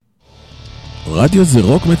רדיו זה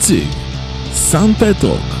רוק מציג סאם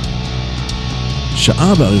פטרוק,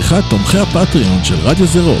 שעה בעריכת תומכי הפטריון של רדיו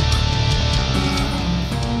זה רוק.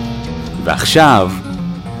 ועכשיו,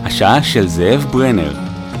 השעה של זאב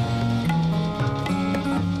ברנר.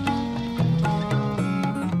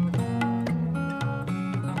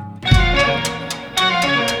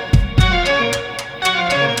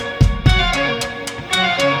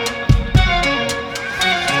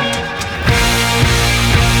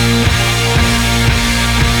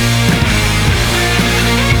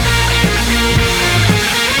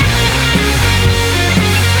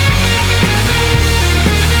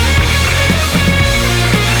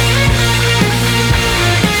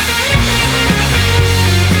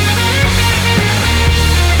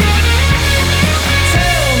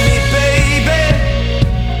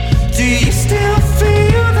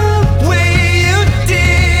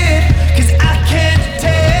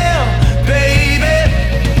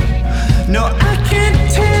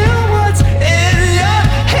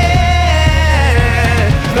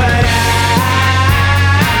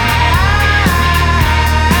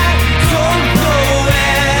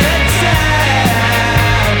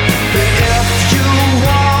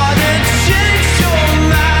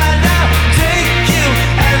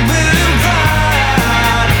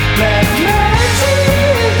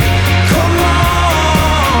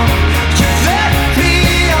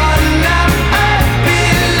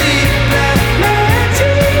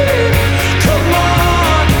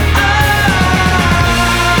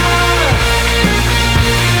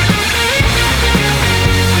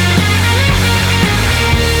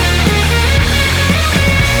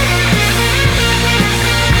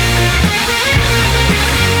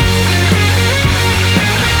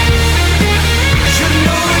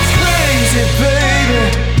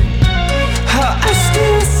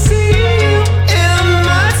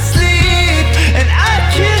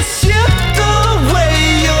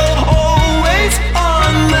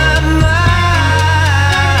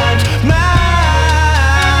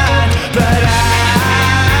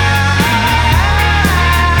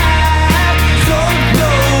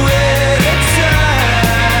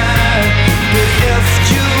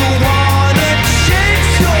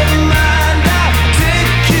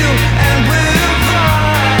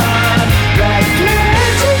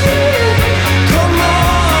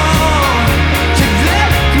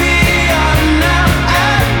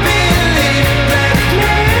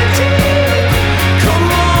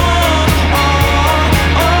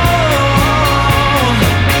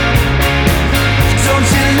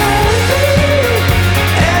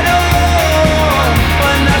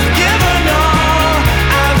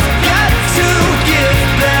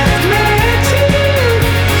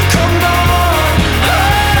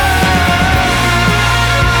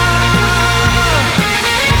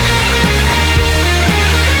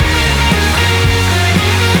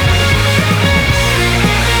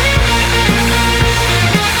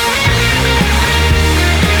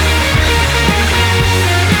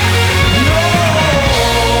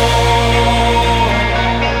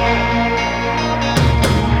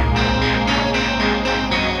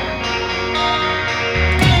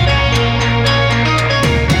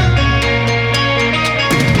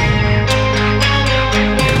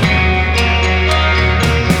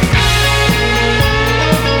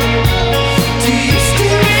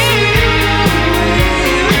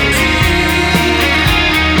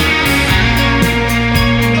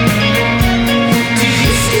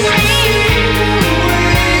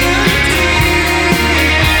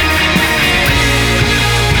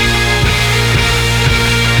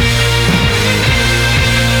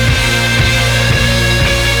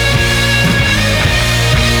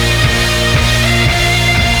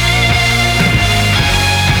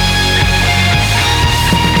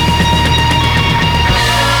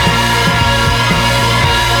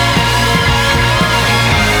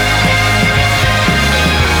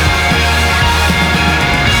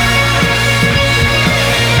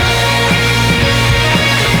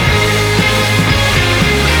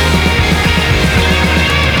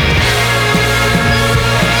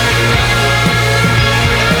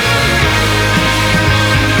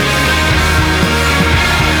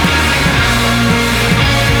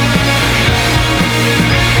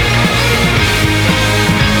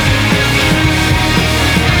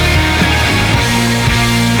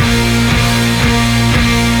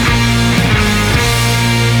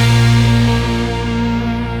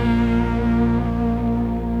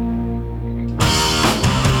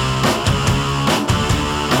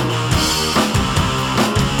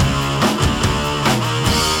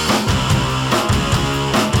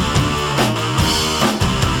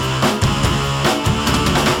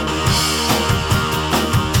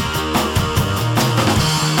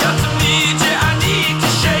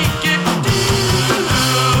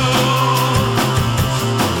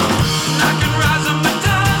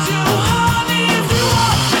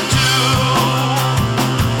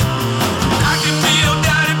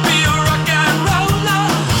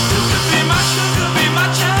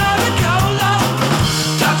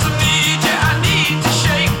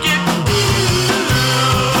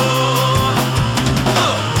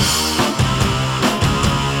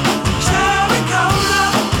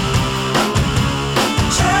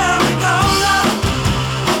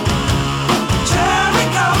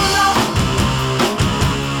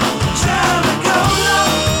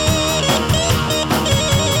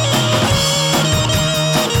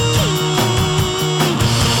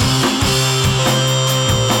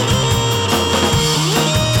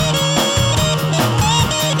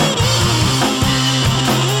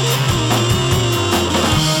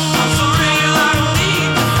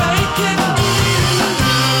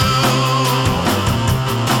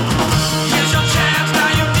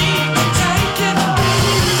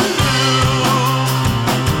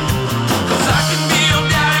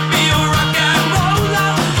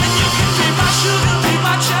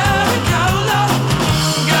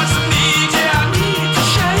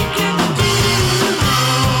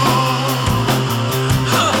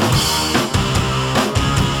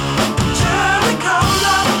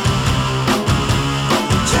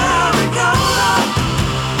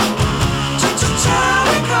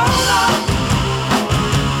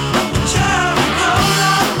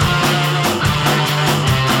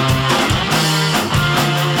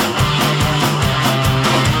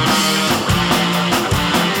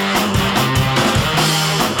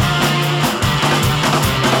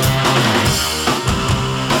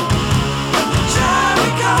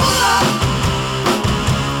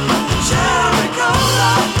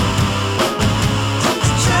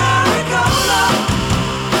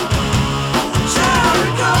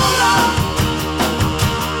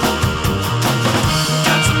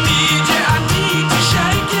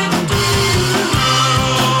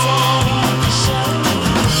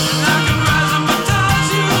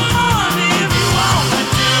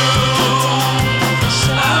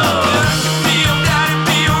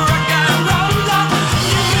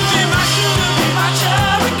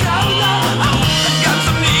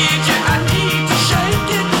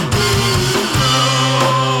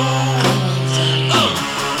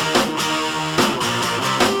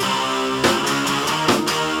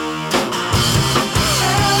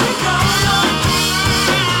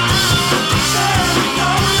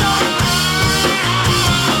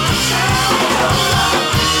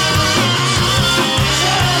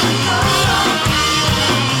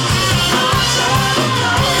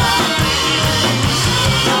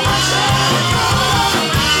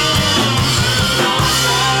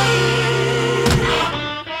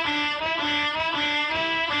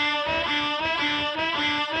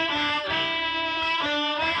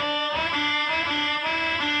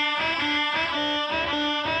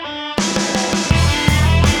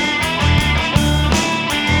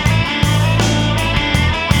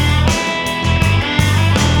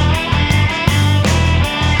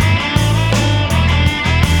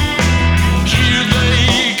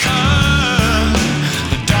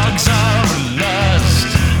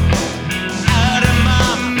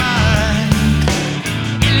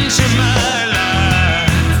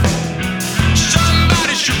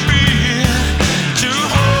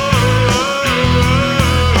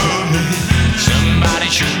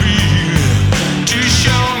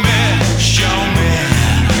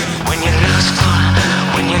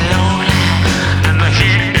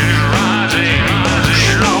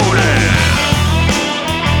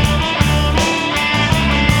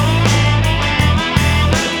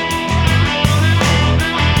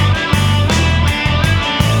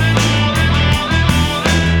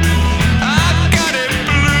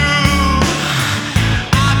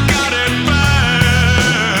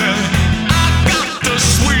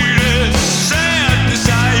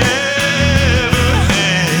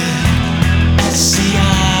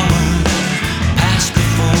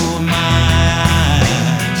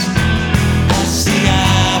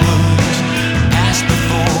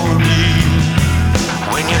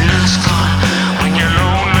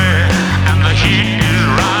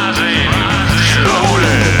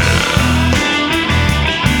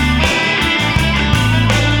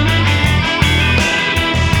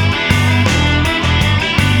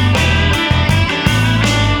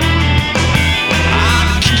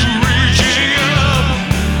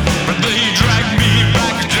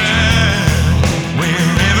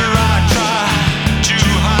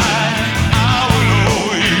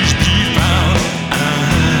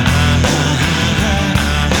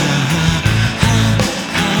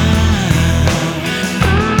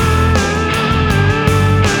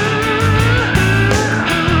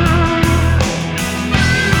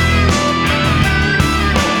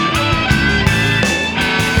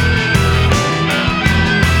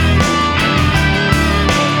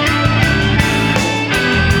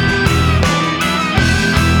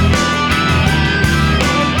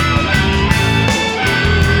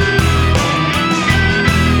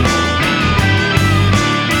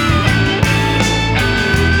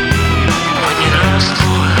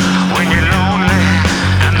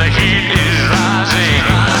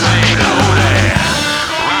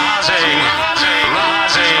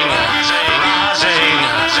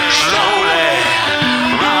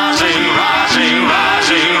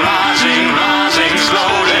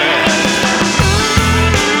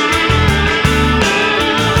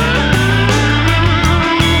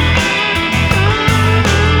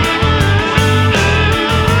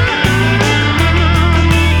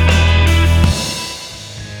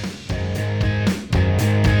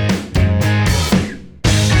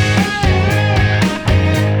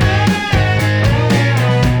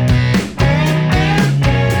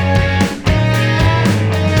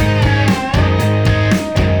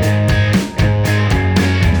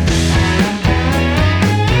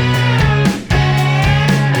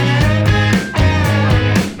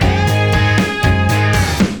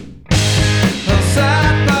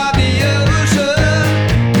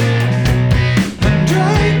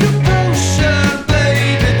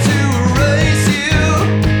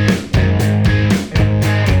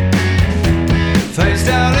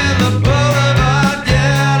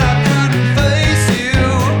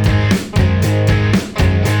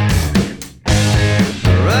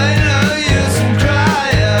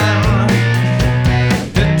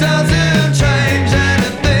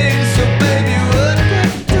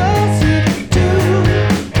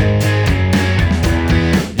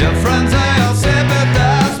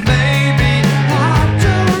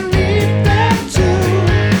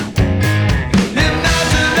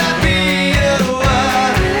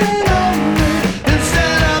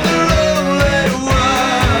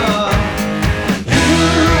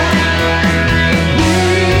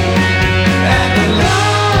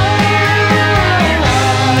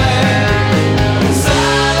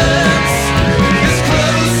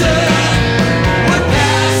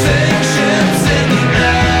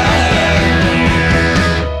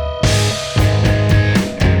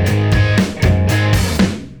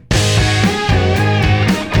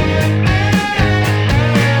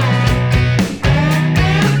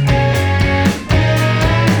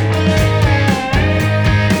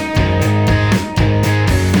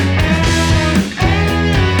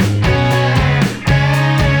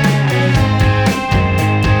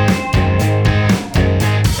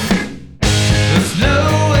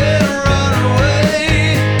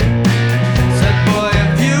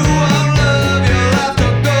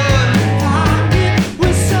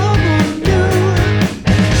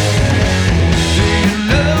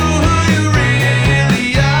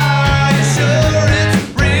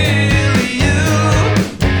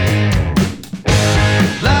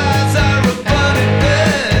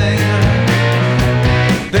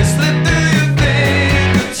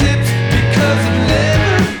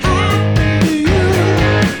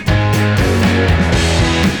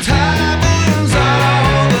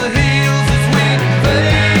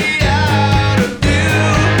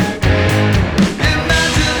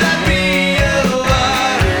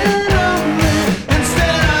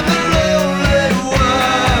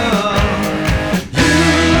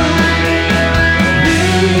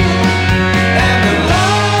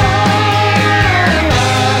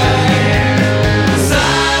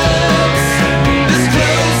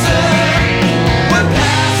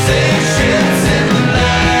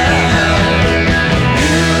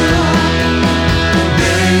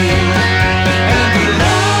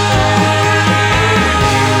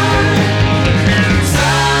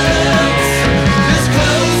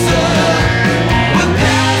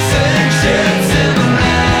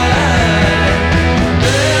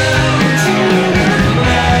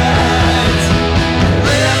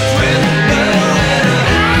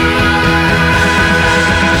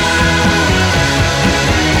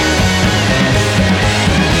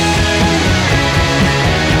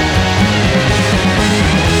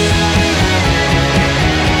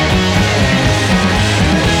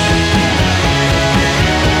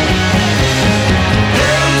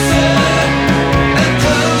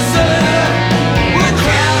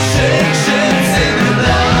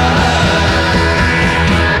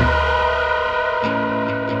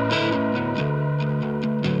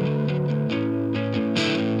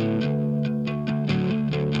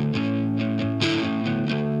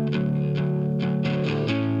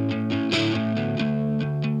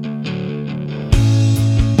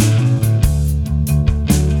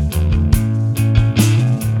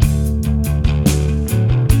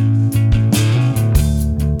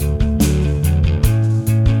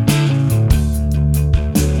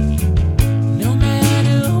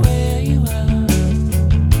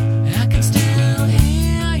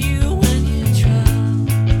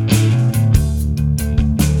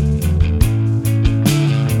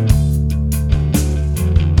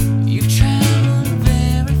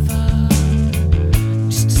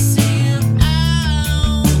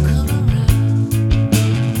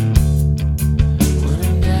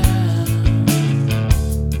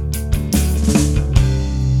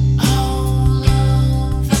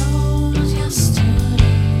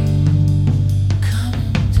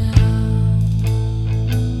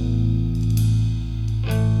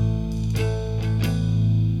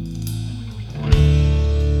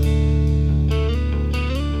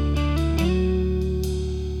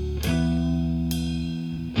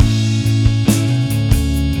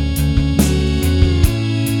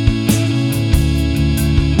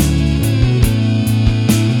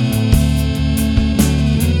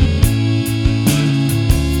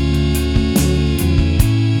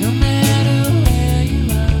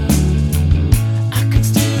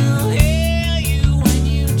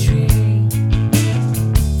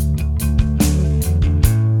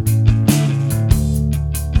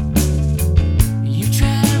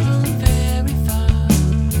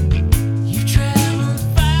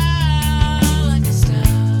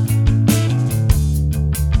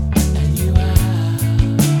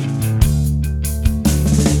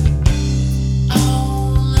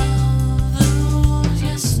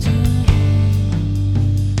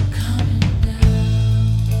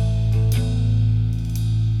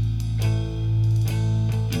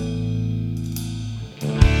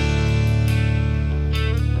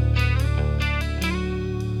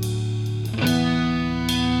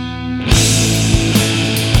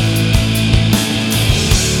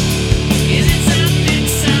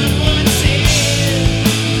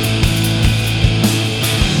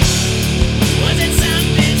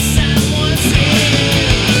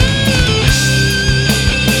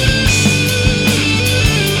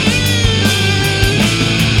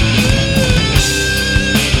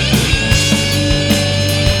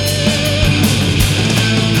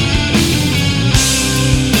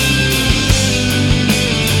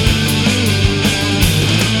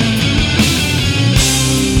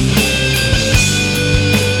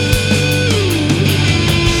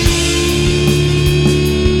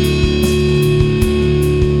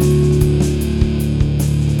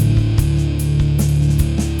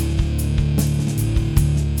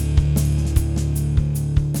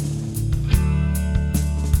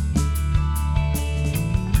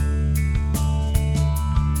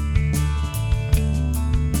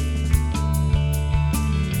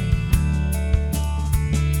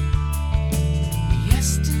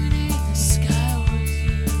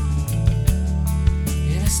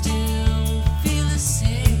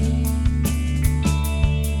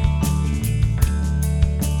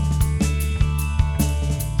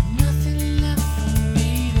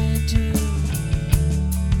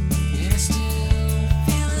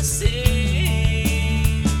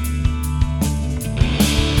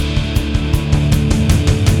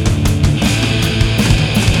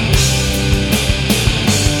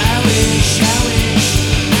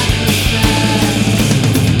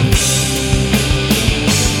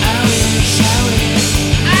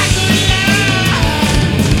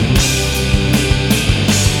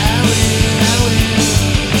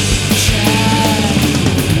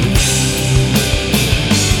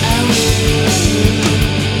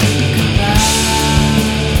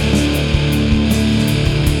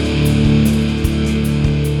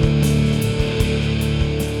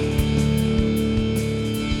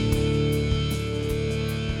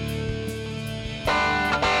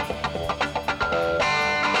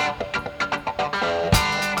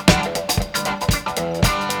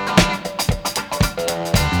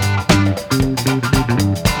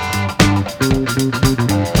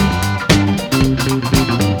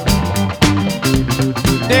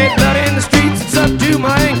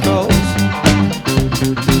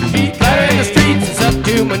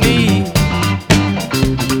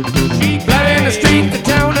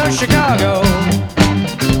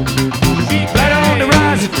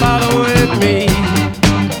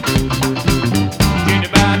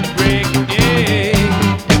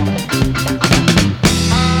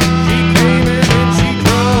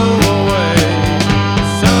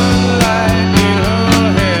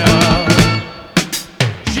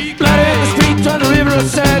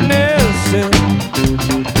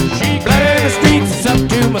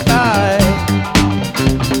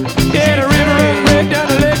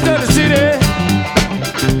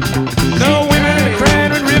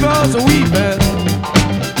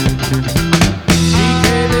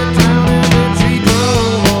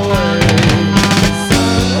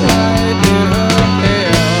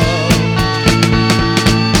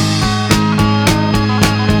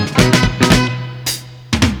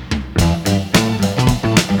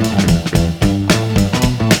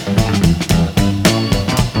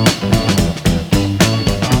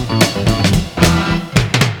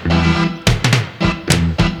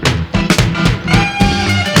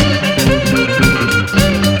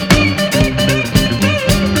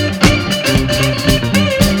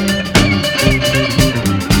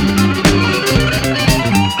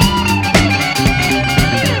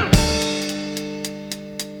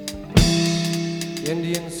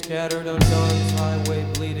 Indians scattered on dawn's highway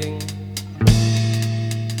bleeding.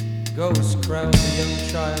 Ghosts crowd the young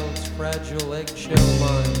child's fragile eggshell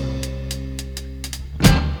mind.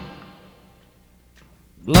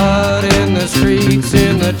 Blood in the streets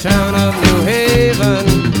in the town of New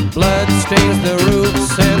Haven. Blood stains the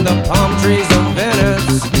roofs and the palm trees of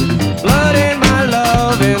Venice. Blood in my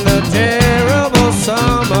love in the terrible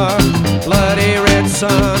summer. Bloody red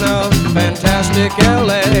sun of fantastic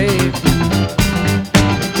LA.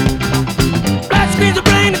 Blood screens the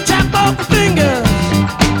brain and chop off the fingers.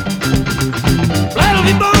 Blood will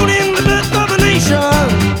be born in the birth of a nation.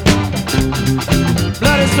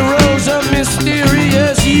 Blood is the rose of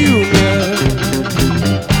mysterious union.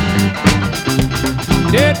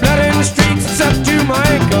 Dead blood in the streets, it's up to my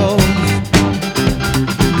ankles.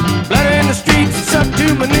 Blood in the streets, it's up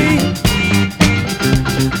to my knee.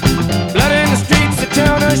 Blood in the streets, the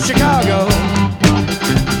town of Chicago.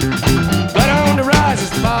 Blood on the rise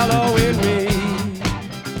is following me.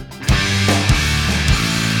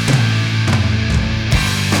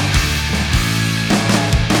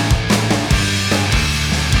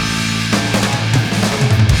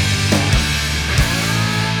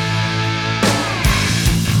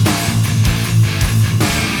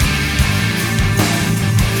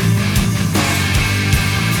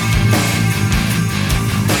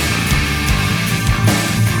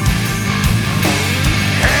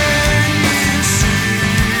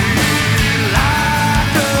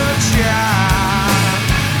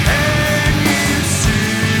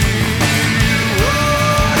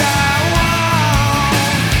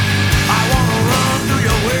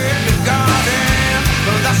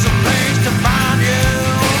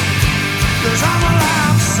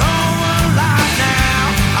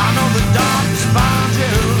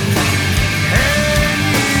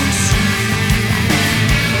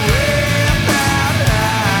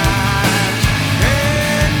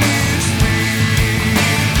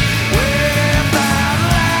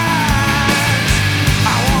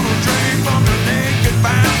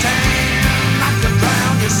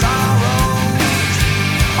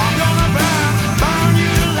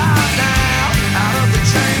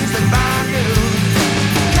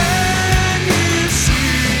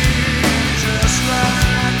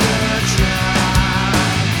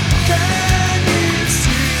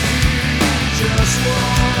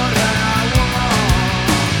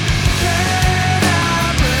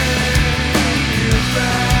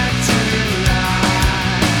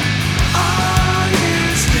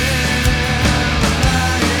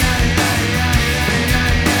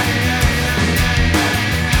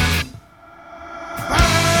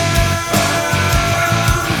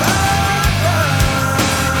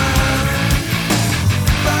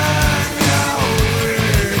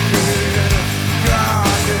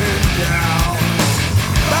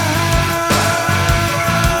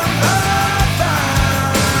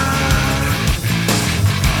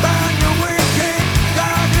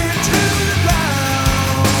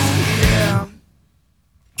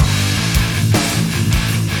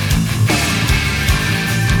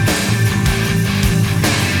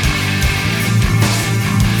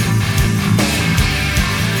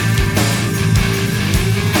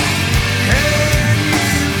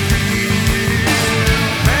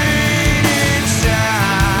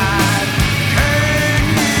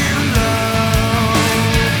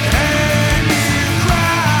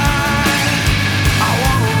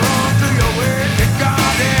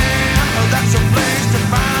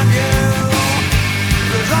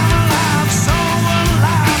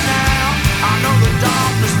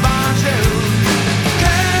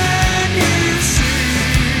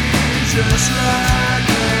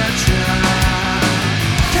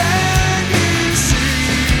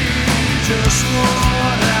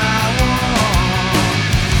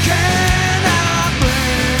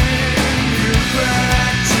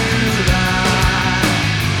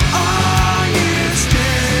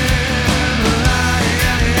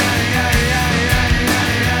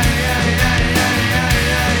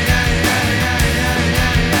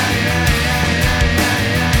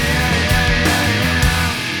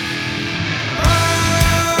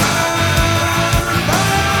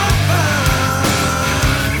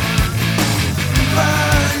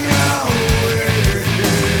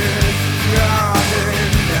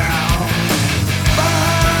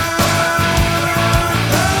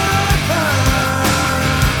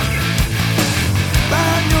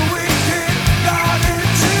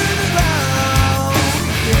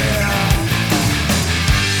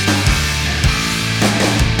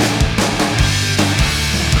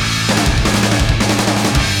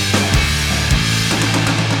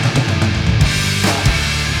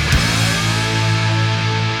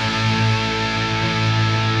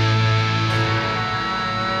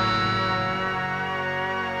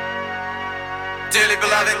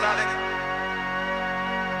 beloved.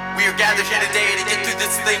 We are gathered here today to get through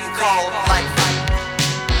this thing called life.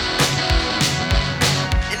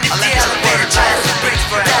 In the elevator, life brings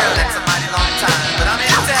forever. That's a mighty long time, but I'm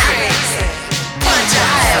here to tell you. Punch a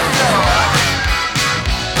higher floor.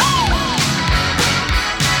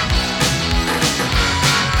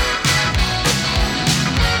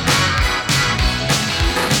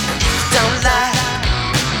 Don't lie,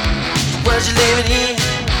 the world you're living in.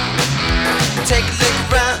 Take a look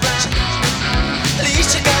around, at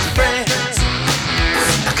least you got friends.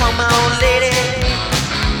 I call my old lady.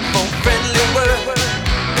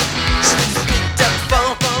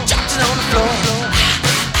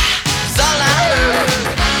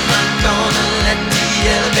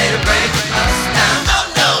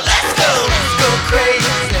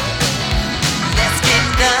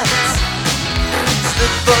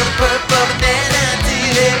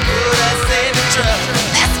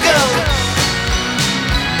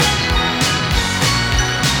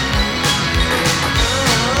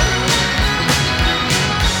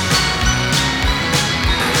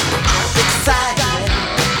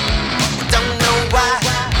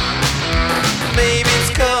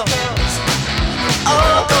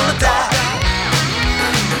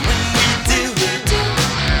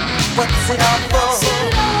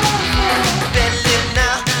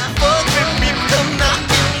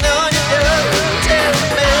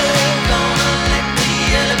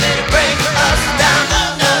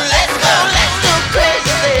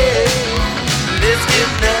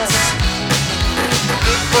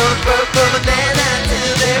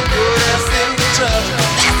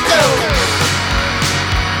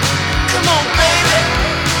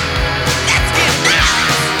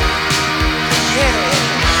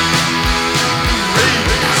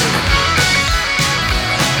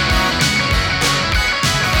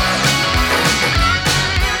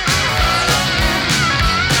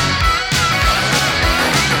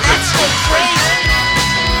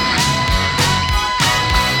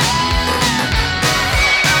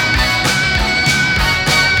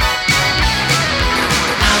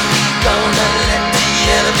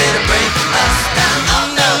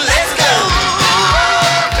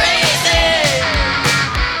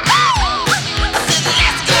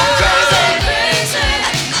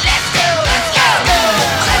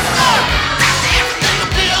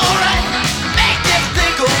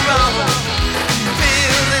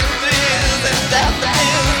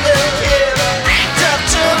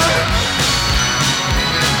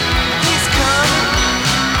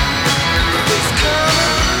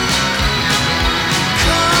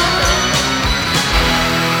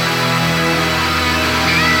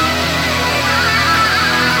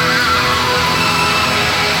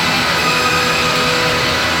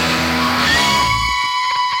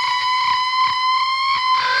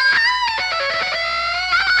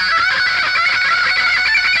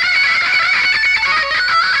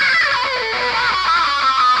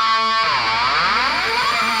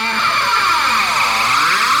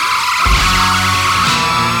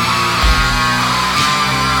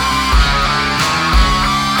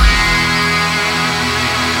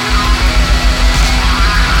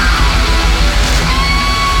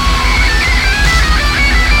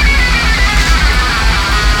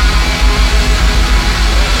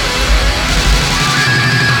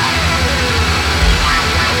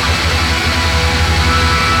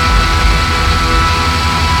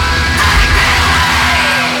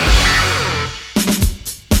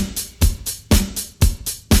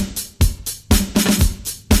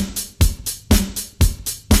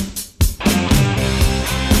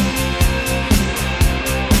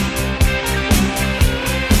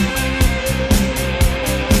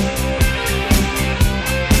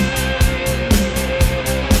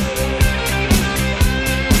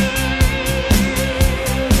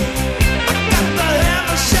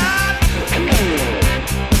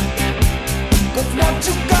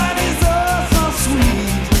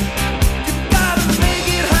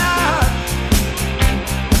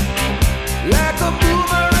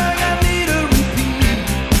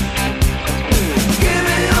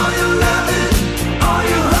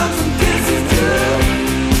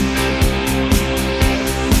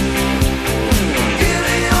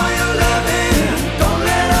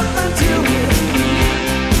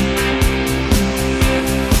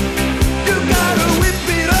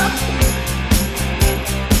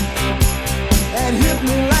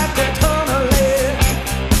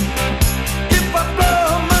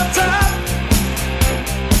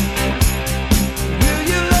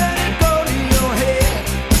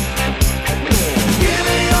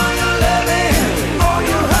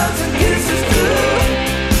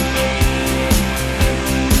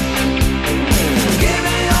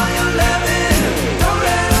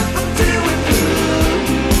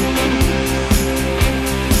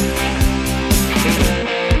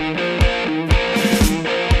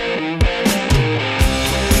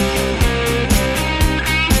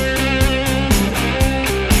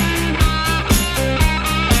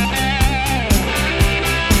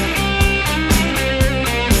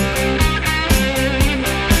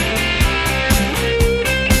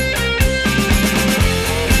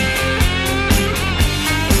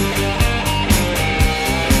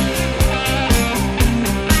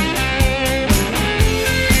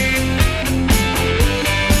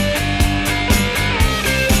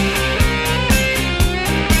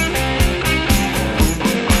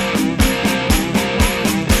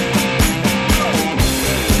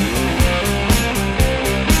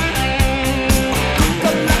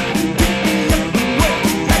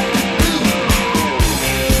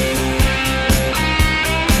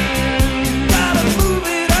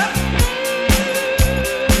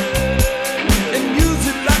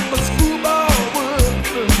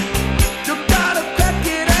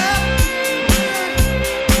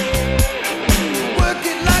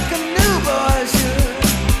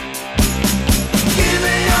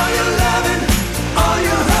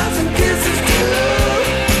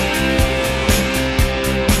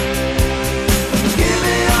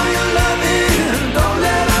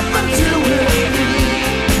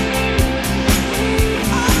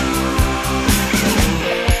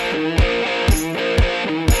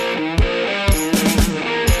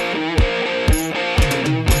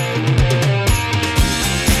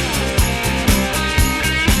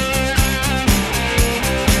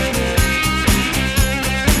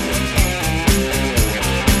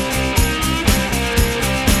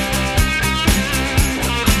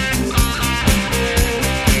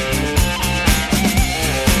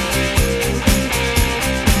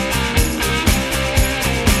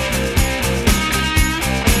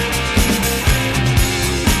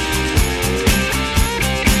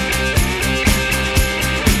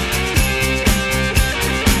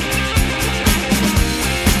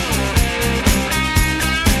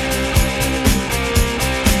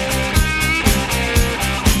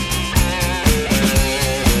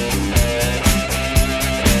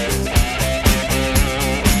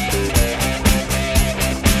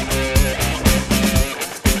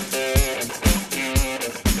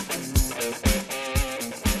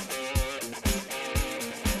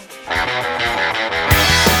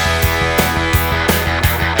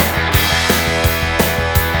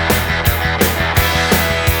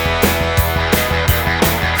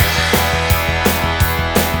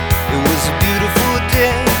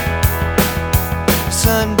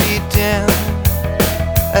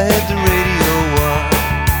 had the radio on,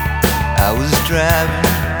 I was driving.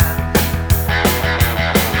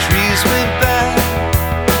 Trees went by,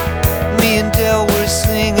 me and Del were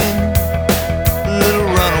singing a little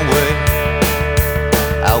runaway.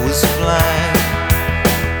 I was flying,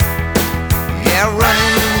 yeah,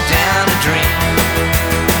 running down a dream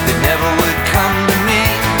that never would come to me.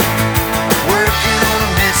 Working on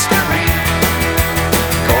a mystery,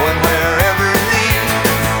 going wherever it leads.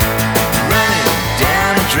 Running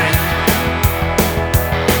down a dream.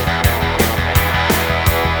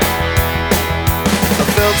 I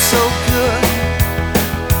felt so good,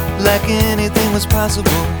 like anything was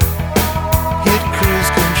possible. Hit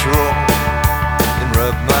cruise control and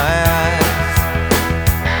rub my eyes.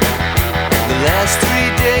 The last 3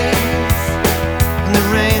 days, and the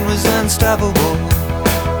rain was unstoppable.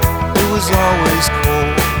 It was always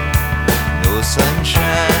cold, no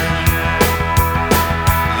sunshine.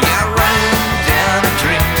 Yeah, running down a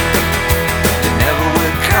dream that never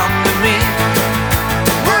would come to me.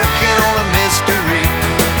 Working on a mystery,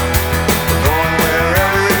 going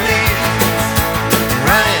wherever it leads.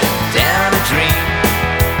 Running down a dream.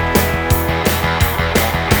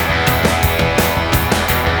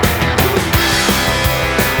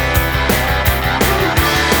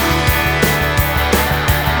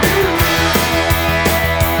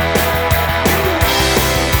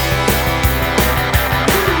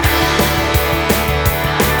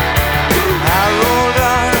 I rolled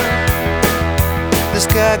on, the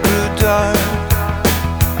sky grew dark.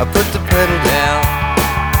 I put the pedal down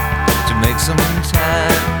to make some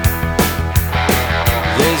time.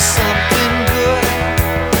 There's something good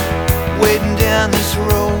waiting down this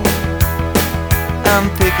road. I'm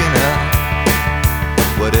picking up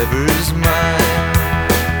whatever's mine.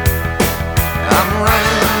 I'm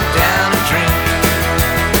running down a dream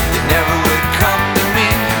that never would come to me.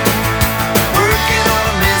 Working on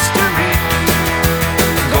a mystery,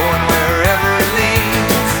 going wherever it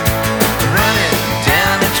leads. Running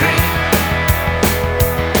down a dream.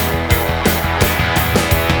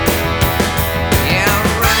 Yeah, I'm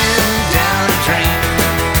running down a dream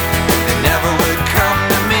that never would come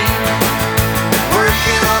to me.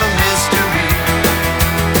 Working on a mystery,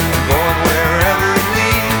 going wherever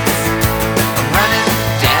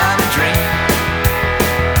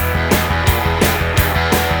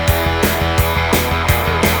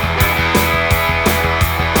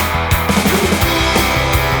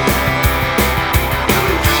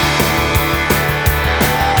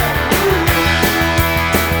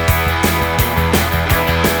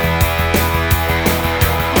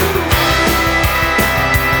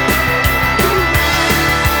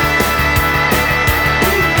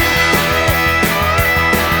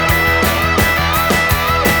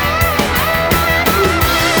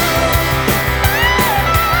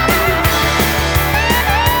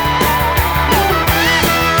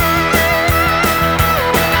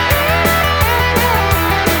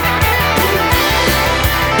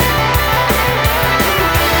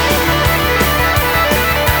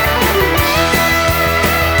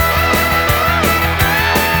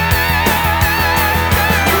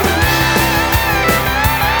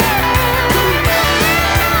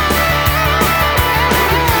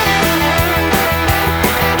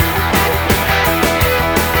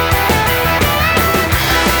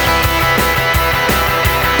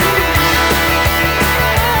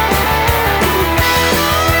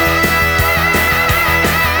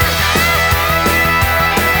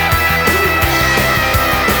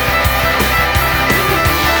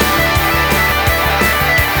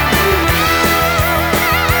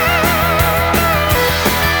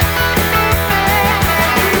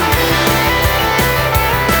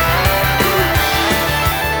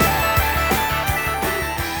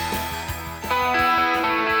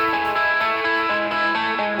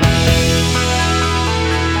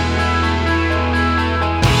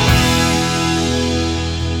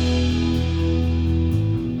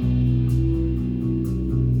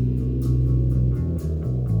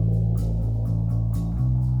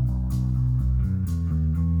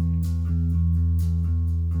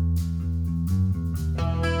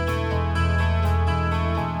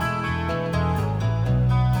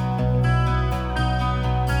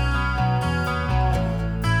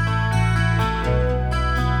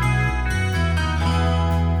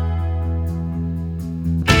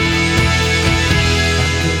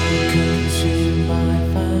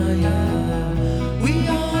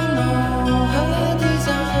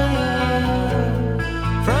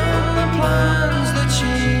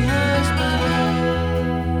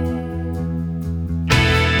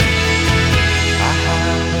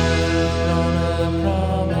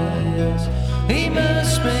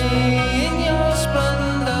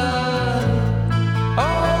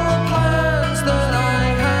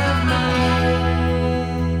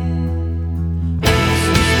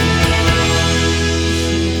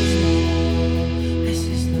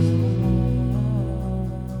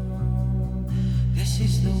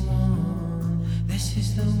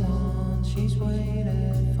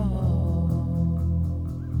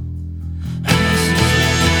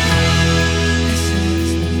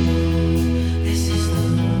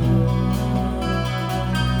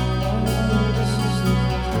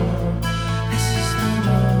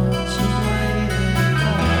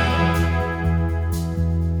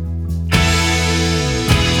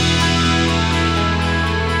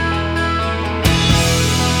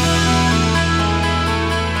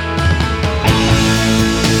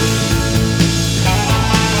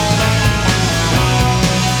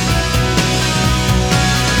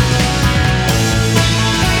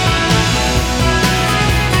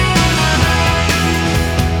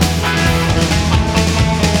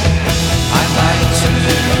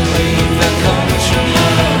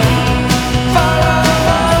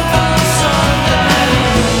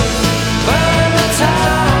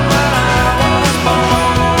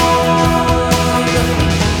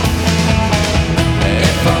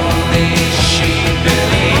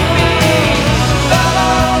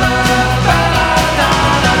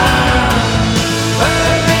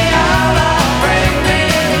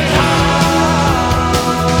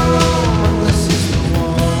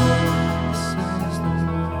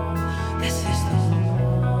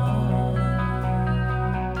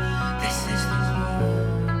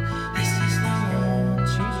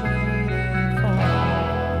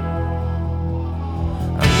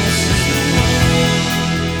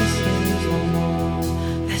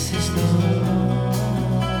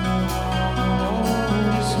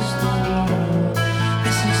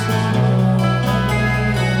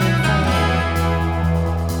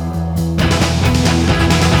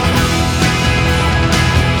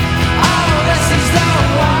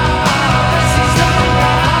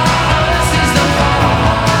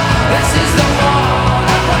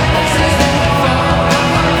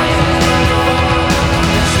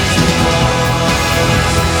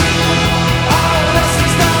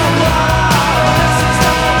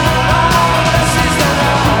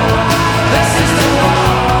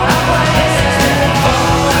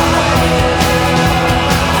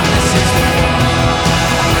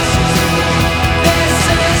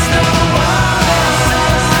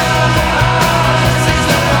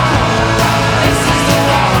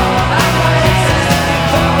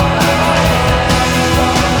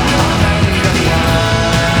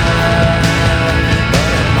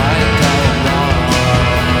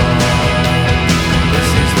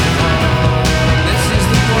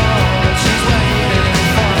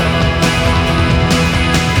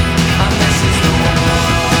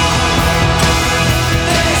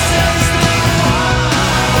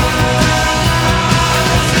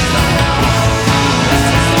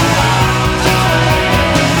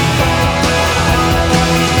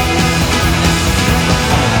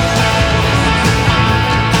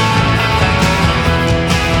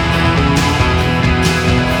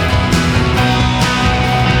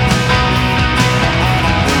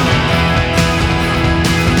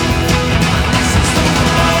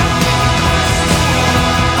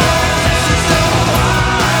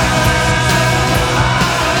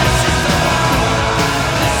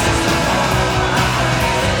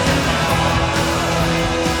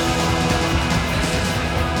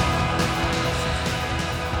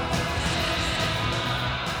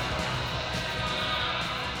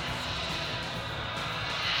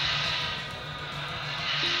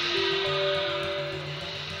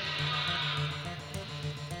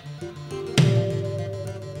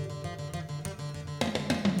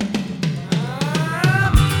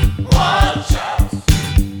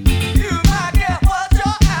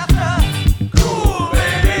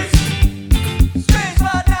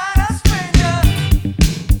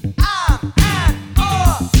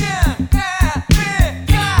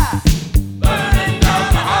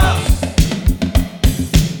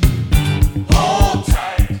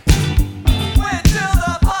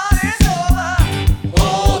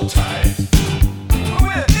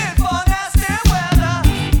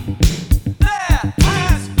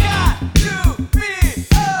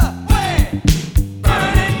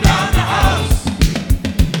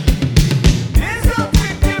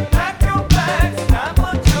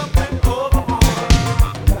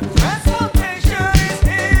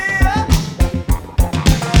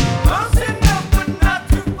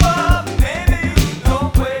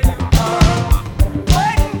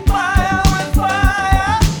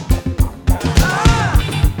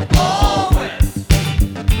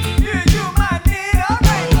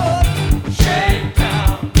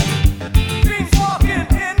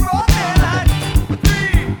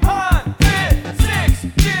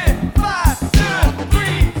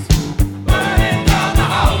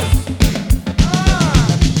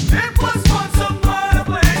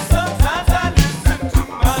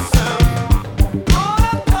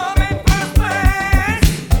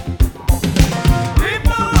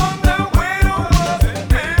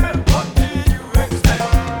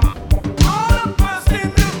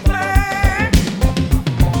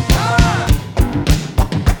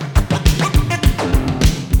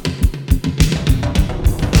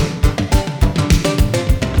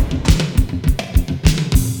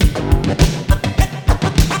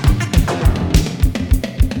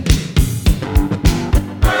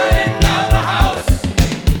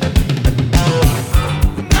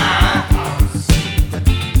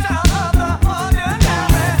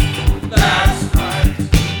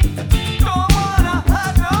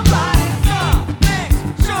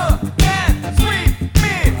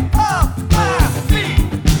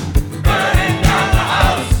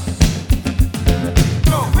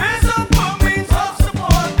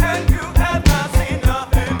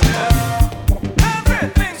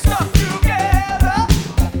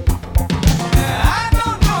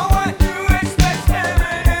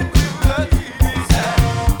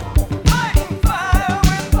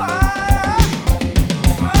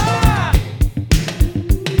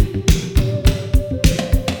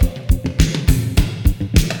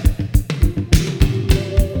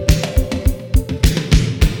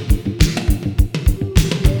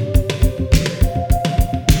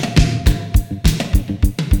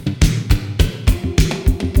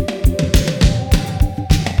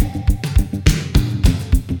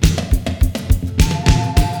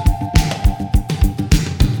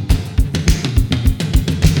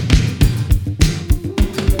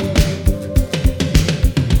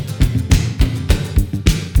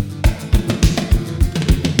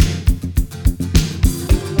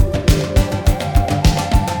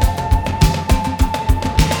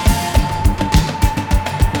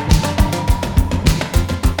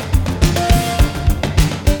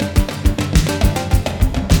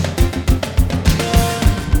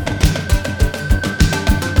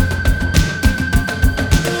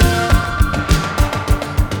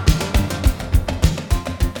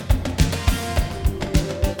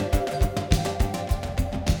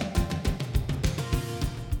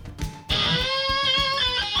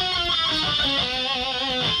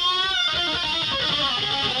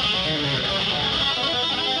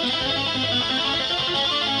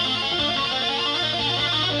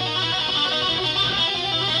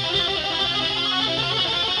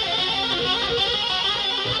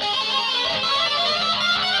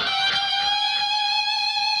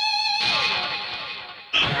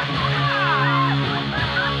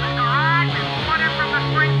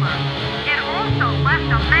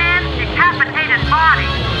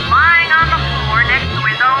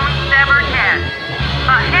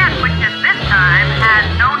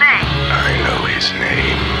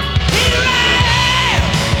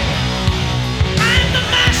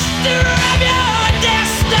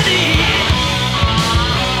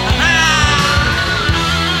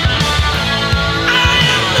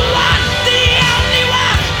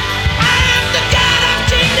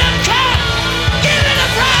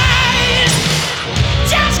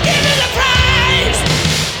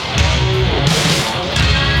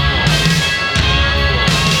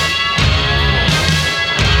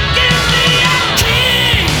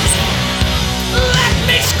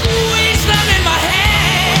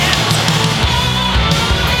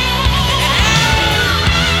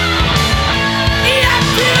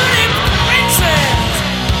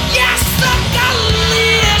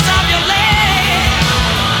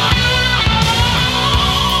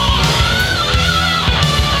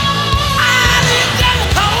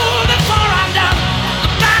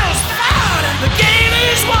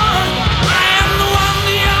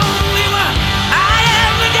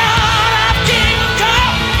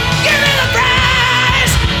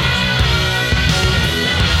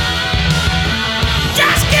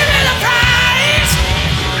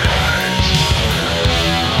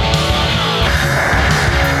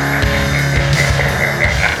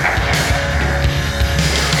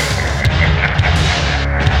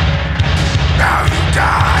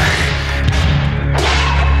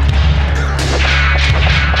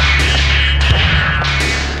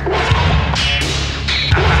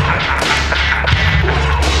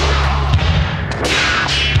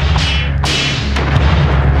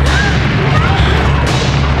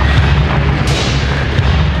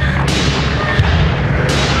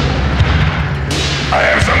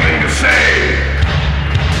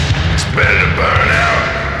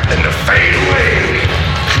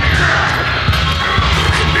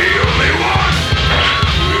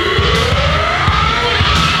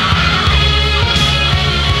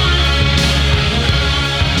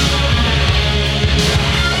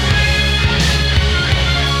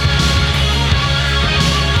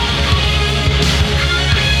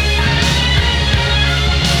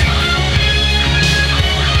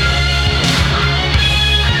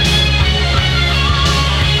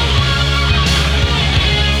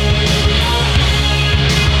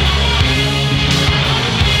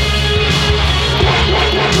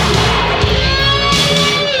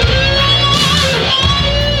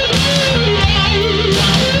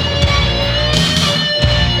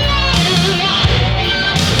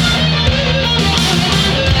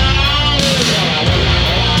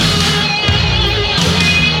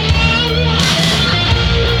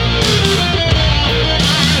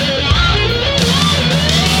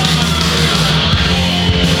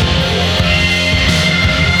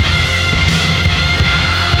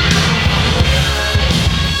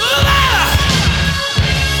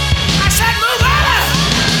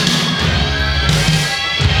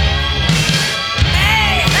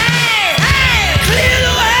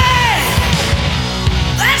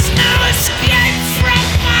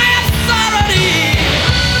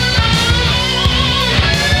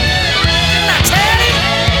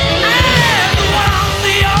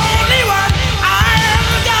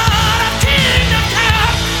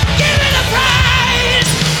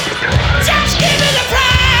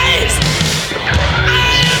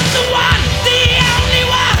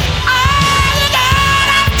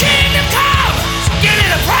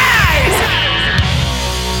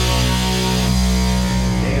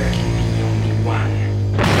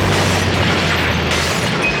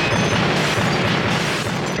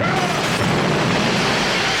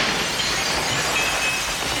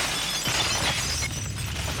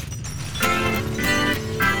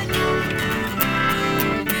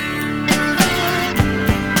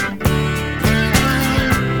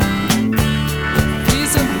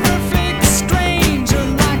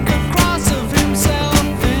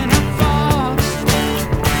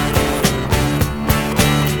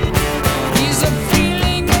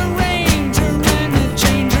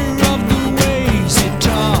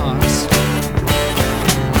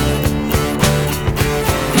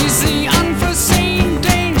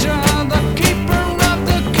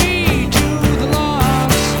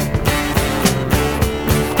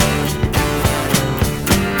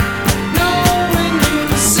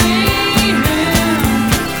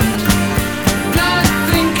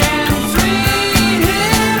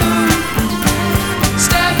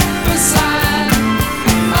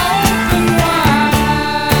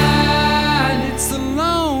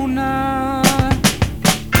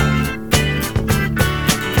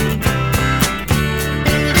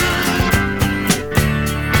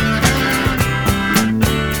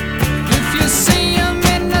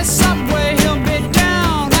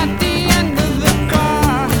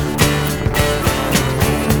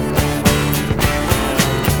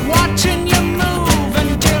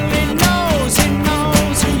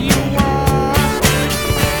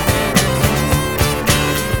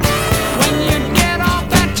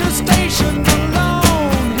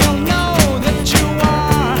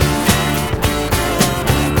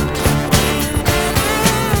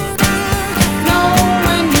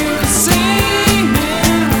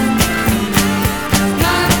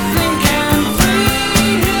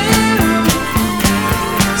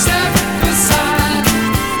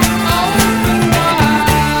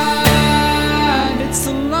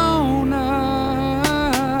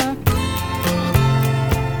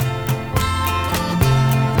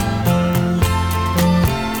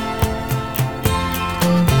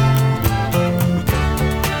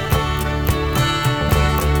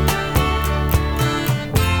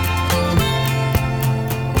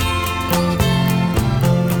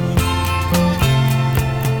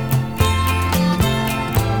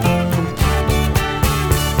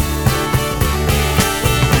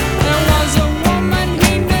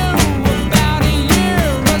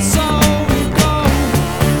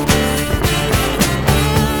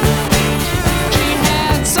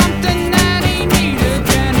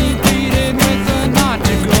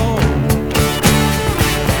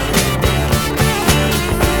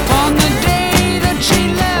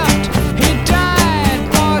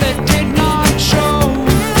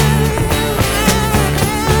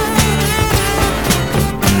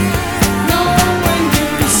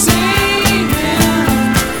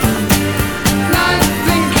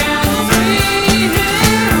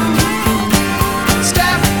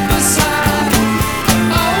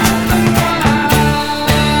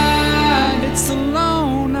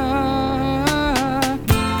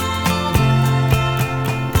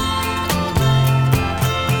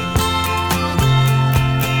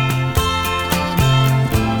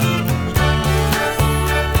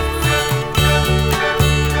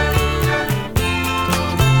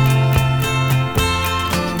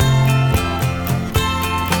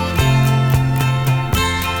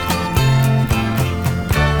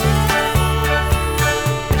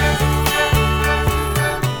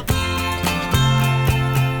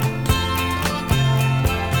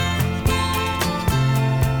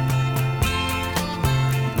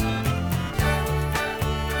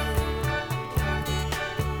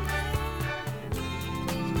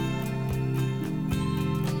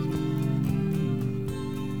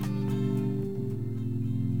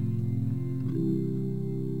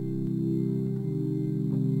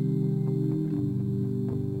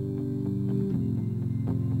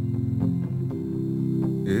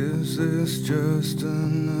Is this just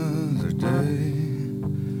another day?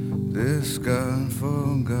 This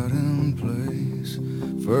God-forgotten place.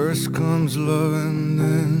 First comes love and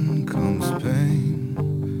then comes pain.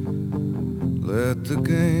 Let the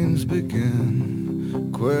games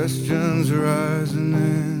begin. Questions rise and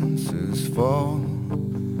answers fall.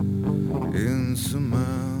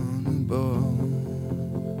 Insurmountable.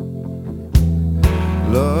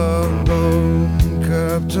 Love boat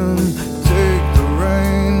captain, take the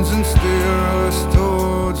reins and steer us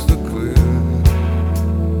towards the clear.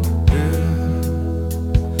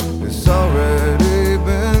 Yeah. It's already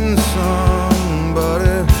been sung, but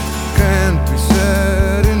it can't be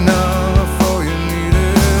said enough. All you need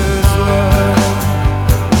is love.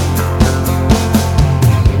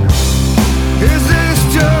 Is this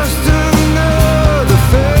just another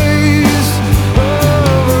phase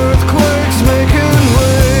of earthquakes making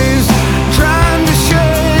waves, trying to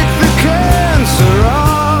shake the cancer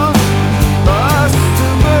off us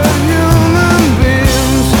stupid human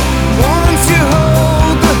beings? Once you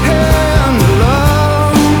hold the hand of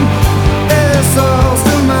love, it's all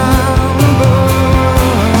surmountable.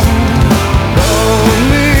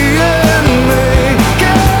 Only and me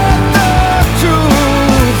get the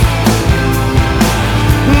truth.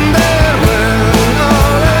 That when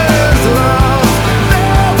all is lost,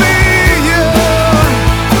 there'll be you.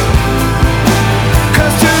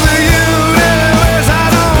 'Cause to the universe I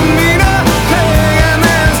don't mean a thing, and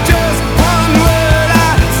there's just one word I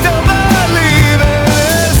still believe in,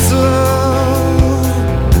 it's love.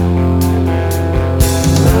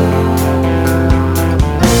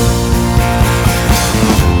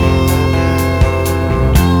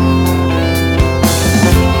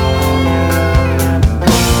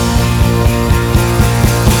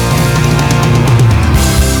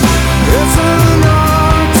 It's an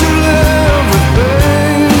art to live with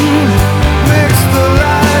pain, mix the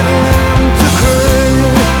light into gray.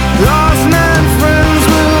 Lost men friends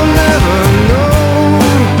will never know.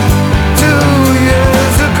 2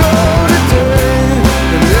 years ago today,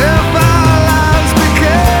 and if our lives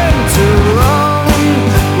became too long,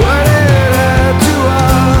 what it add to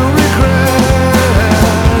our regret?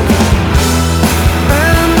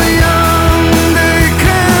 And the young, they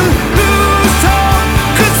can lose hope,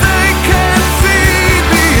 'cause they can't see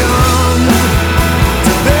beyond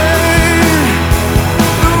today.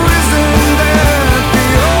 The wisdom that the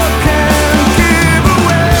old can give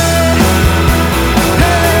away.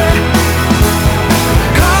 Hey,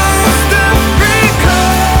 constant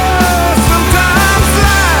because sometimes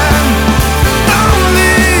life don't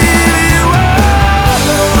leave you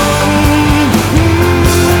alone.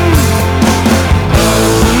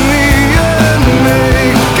 Only and me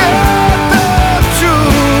get the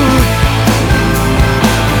truth.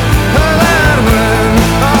 That when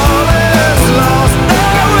all is lost,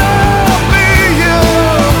 there will be you.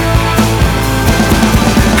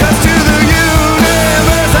 'Cause to the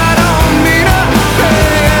universe I don't mean a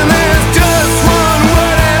thing, and there's just one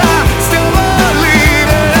word that I still believe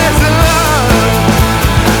in, it's love.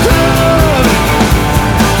 Love,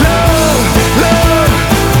 love, love.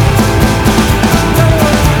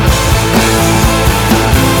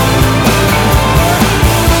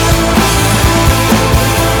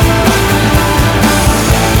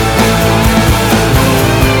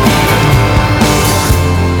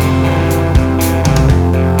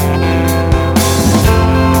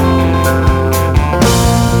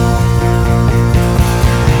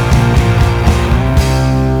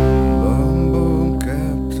 Longboat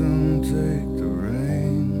captain, take the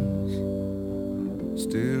reins,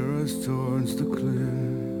 steer us towards the clear.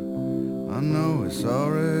 I know it's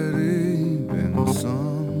already been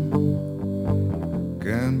sung,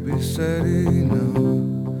 can't be said enough.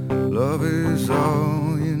 Love is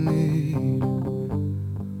all you need.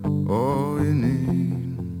 All you need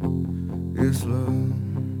is love,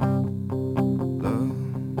 love,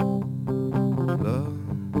 love.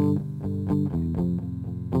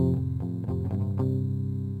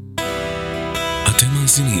 אתם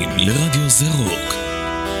מאזינים לרדיו זה רוק,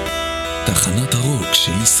 תחנת הרוק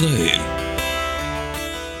של ישראל.